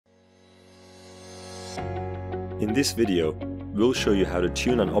In this video, we'll show you how to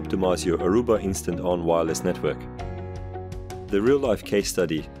tune and optimize your Aruba Instant-On wireless network. The real-life case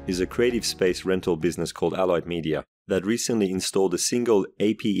study is a creative space rental business called Allied Media that recently installed a single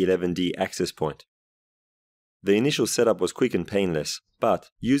AP11D access point. The initial setup was quick and painless,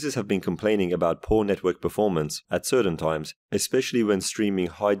 but users have been complaining about poor network performance at certain times, especially when streaming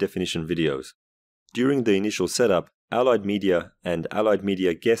high-definition videos. During the initial setup, Allied Media and Allied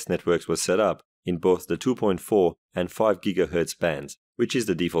Media guest networks were set up in both the 2.4 and 5 GHz bands, which is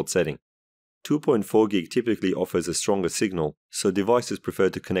the default setting. 2.4 GHz typically offers a stronger signal, so devices prefer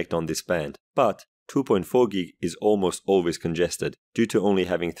to connect on this band, but 2.4 GHz is almost always congested due to only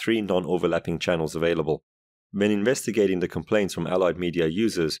having 3 non-overlapping channels available. When investigating the complaints from Allied Media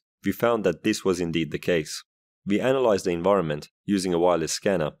users, we found that this was indeed the case. We analyzed the environment using a wireless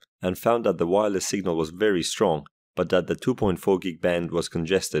scanner and found that the wireless signal was very strong, but that the 2.4 GHz band was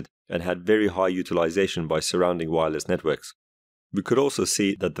congested and had very high utilization by surrounding wireless networks. We could also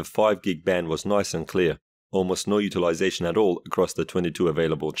see that the 5 GHz band was nice and clear, almost no utilization at all across the 22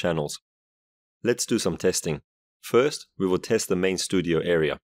 available channels. Let's do some testing. First, we will test the main studio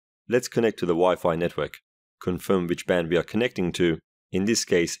area. Let's connect to the Wi-Fi network. Confirm which band we are connecting to. In this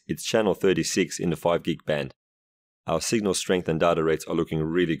case, it's channel 36 in the 5 GHz band. Our signal strength and data rates are looking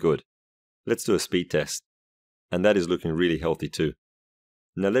really good. Let's do a speed test. And that is looking really healthy too.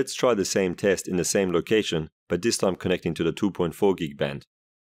 Now let's try the same test in the same location, but this time connecting to the 2.4 GHz band.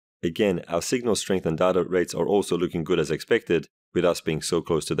 Again, our signal strength and data rates are also looking good as expected, with us being so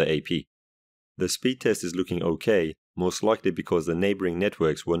close to the AP. The speed test is looking okay, most likely because the neighboring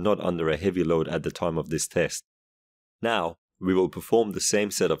networks were not under a heavy load at the time of this test. Now, we will perform the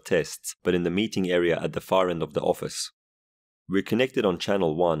same set of tests, but in the meeting area at the far end of the office. We're connected on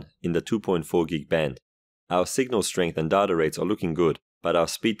channel 1 in the 2.4 GHz band. Our signal strength and data rates are looking good, but our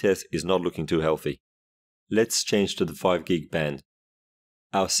speed test is not looking too healthy. Let's change to the 5 GHz band.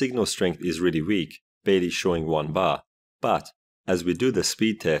 Our signal strength is really weak, barely showing 1 bar, but as we do the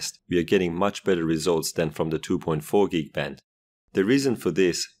speed test, we are getting much better results than from the 2.4 GHz band. The reason for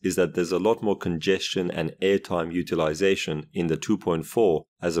this is that there's a lot more congestion and airtime utilization in the 2.4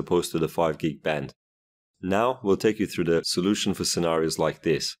 as opposed to the 5 GHz band. Now we'll take you through the solution for scenarios like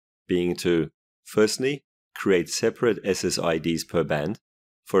this, being to, firstly, create separate SSIDs per band.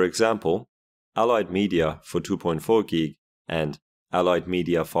 For example, Allied Media for 2.4 GHz and Allied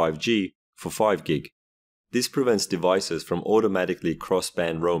Media 5G for 5 GHz. This prevents devices from automatically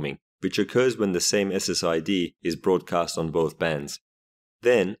cross-band roaming, which occurs when the same SSID is broadcast on both bands.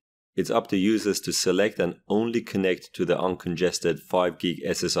 Then, it's up to users to select and only connect to the uncongested 5 GHz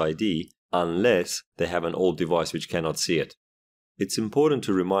SSID unless they have an old device which cannot see it. It's important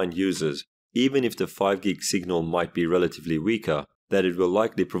to remind users, even if the 5 GHz signal might be relatively weaker, that it will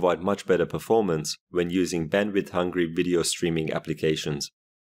likely provide much better performance when using bandwidth-hungry video streaming applications.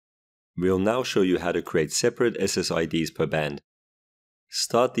 We'll now show you how to create separate SSIDs per band.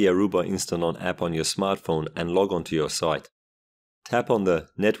 Start the Aruba Instant-On app on your smartphone and log on to your site. Tap on the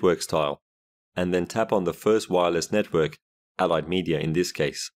Networks tile, and then tap on the first wireless network, Allied Media in this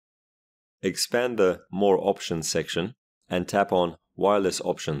case. Expand the More Options section and tap on Wireless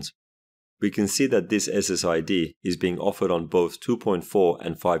Options. We can see that this SSID is being offered on both 2.4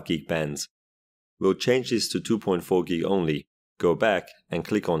 and 5 GHz bands. We'll change this to 2.4 GHz only, go back and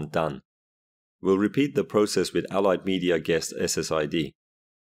click on Done. We'll repeat the process with Allied Media Guest SSID.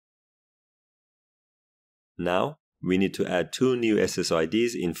 Now, we need to add 2 new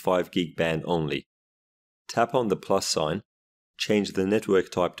SSIDs in 5 GHz band only. Tap on the plus sign, change the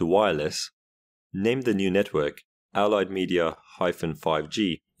network type to wireless, name the new network Allied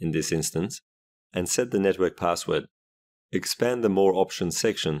Media-5G in this instance, and set the network password. Expand the More Options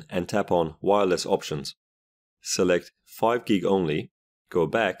section and tap on Wireless Options. Select 5 GHz only, go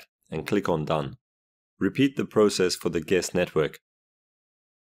back and click on Done. Repeat the process for the guest network.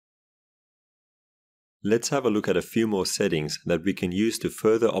 Let's have a look at a few more settings that we can use to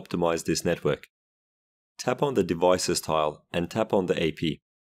further optimize this network. Tap on the Devices tile and tap on the AP.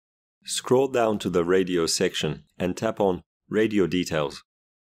 Scroll down to the Radio section and tap on Radio Details.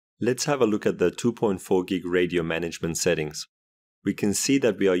 Let's have a look at the 2.4 GHz radio management settings. We can see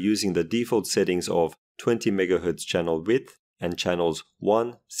that we are using the default settings of 20 MHz channel width and channels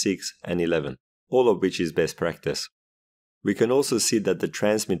 1, 6, and 11, all of which is best practice. We can also see that the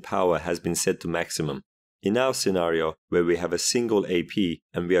transmit power has been set to maximum. In our scenario, where we have a single AP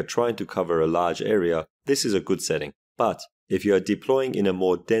and we are trying to cover a large area, this is a good setting. But if you are deploying in a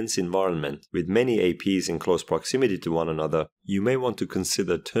more dense environment with many APs in close proximity to one another, you may want to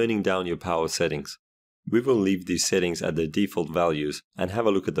consider turning down your power settings. We will leave these settings at their default values and have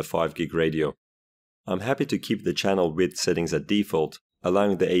a look at the 5 GHz radio. I'm happy to keep the channel width settings at default,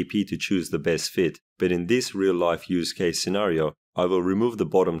 allowing the AP to choose the best fit, but in this real-life use case scenario, I will remove the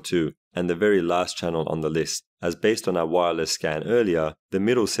bottom two and the very last channel on the list, as based on our wireless scan earlier, the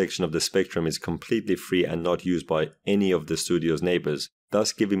middle section of the spectrum is completely free and not used by any of the studio's neighbors,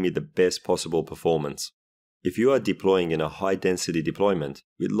 thus giving me the best possible performance. If you are deploying in a high-density deployment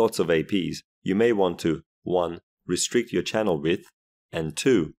with lots of APs, you may want to 1. Restrict your channel width, and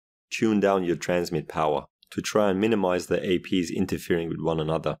 2. Tune down your transmit power to try and minimize the APs interfering with one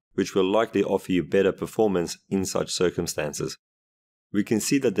another, which will likely offer you better performance in such circumstances. We can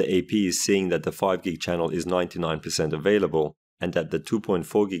see that the AP is seeing that the 5 gig channel is 99% available and that the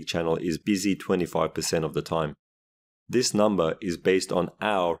 2.4 gig channel is busy 25% of the time. This number is based on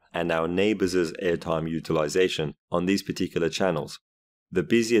our and our neighbors' airtime utilization on these particular channels. The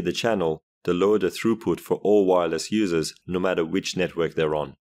busier the channel, the lower the throughput for all wireless users, no matter which network they're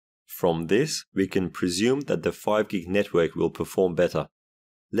on. From this, we can presume that the 5 gig network will perform better.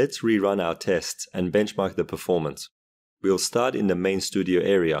 Let's rerun our tests and benchmark the performance. We'll start in the main studio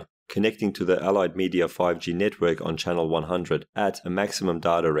area, connecting to the Allied Media 5G network on channel 100 at a maximum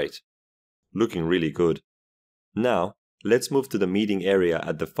data rate. Looking really good. Now, let's move to the meeting area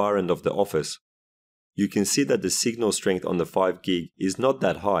at the far end of the office. You can see that the signal strength on the 5 gig is not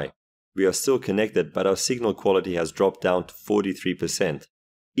that high. We are still connected, but our signal quality has dropped down to 43%.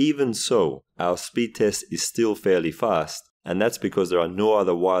 Even so, our speed test is still fairly fast, and that's because there are no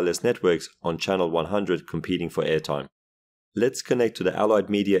other wireless networks on channel 100 competing for airtime. Let's connect to the Allied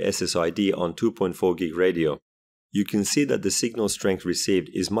Media SSID on 2.4 gig radio. You can see that the signal strength received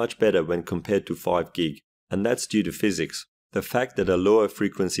is much better when compared to 5 gig, and that's due to physics. The fact that a lower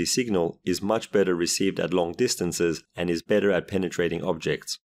frequency signal is much better received at long distances and is better at penetrating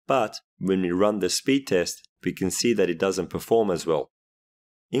objects. But when we run the speed test, we can see that it doesn't perform as well.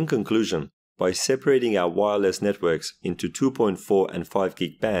 In conclusion, by separating our wireless networks into 2.4 and 5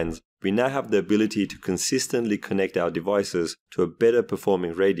 gig bands, we now have the ability to consistently connect our devices to a better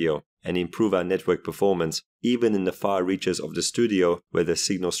performing radio and improve our network performance even in the far reaches of the studio where the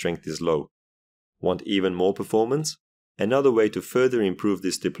signal strength is low. Want even more performance? Another way to further improve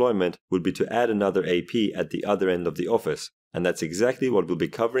this deployment would be to add another AP at the other end of the office, and that's exactly what we'll be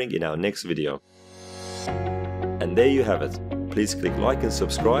covering in our next video. And there you have it. Please click like and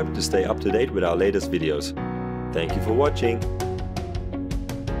subscribe to stay up to date with our latest videos. Thank you for watching.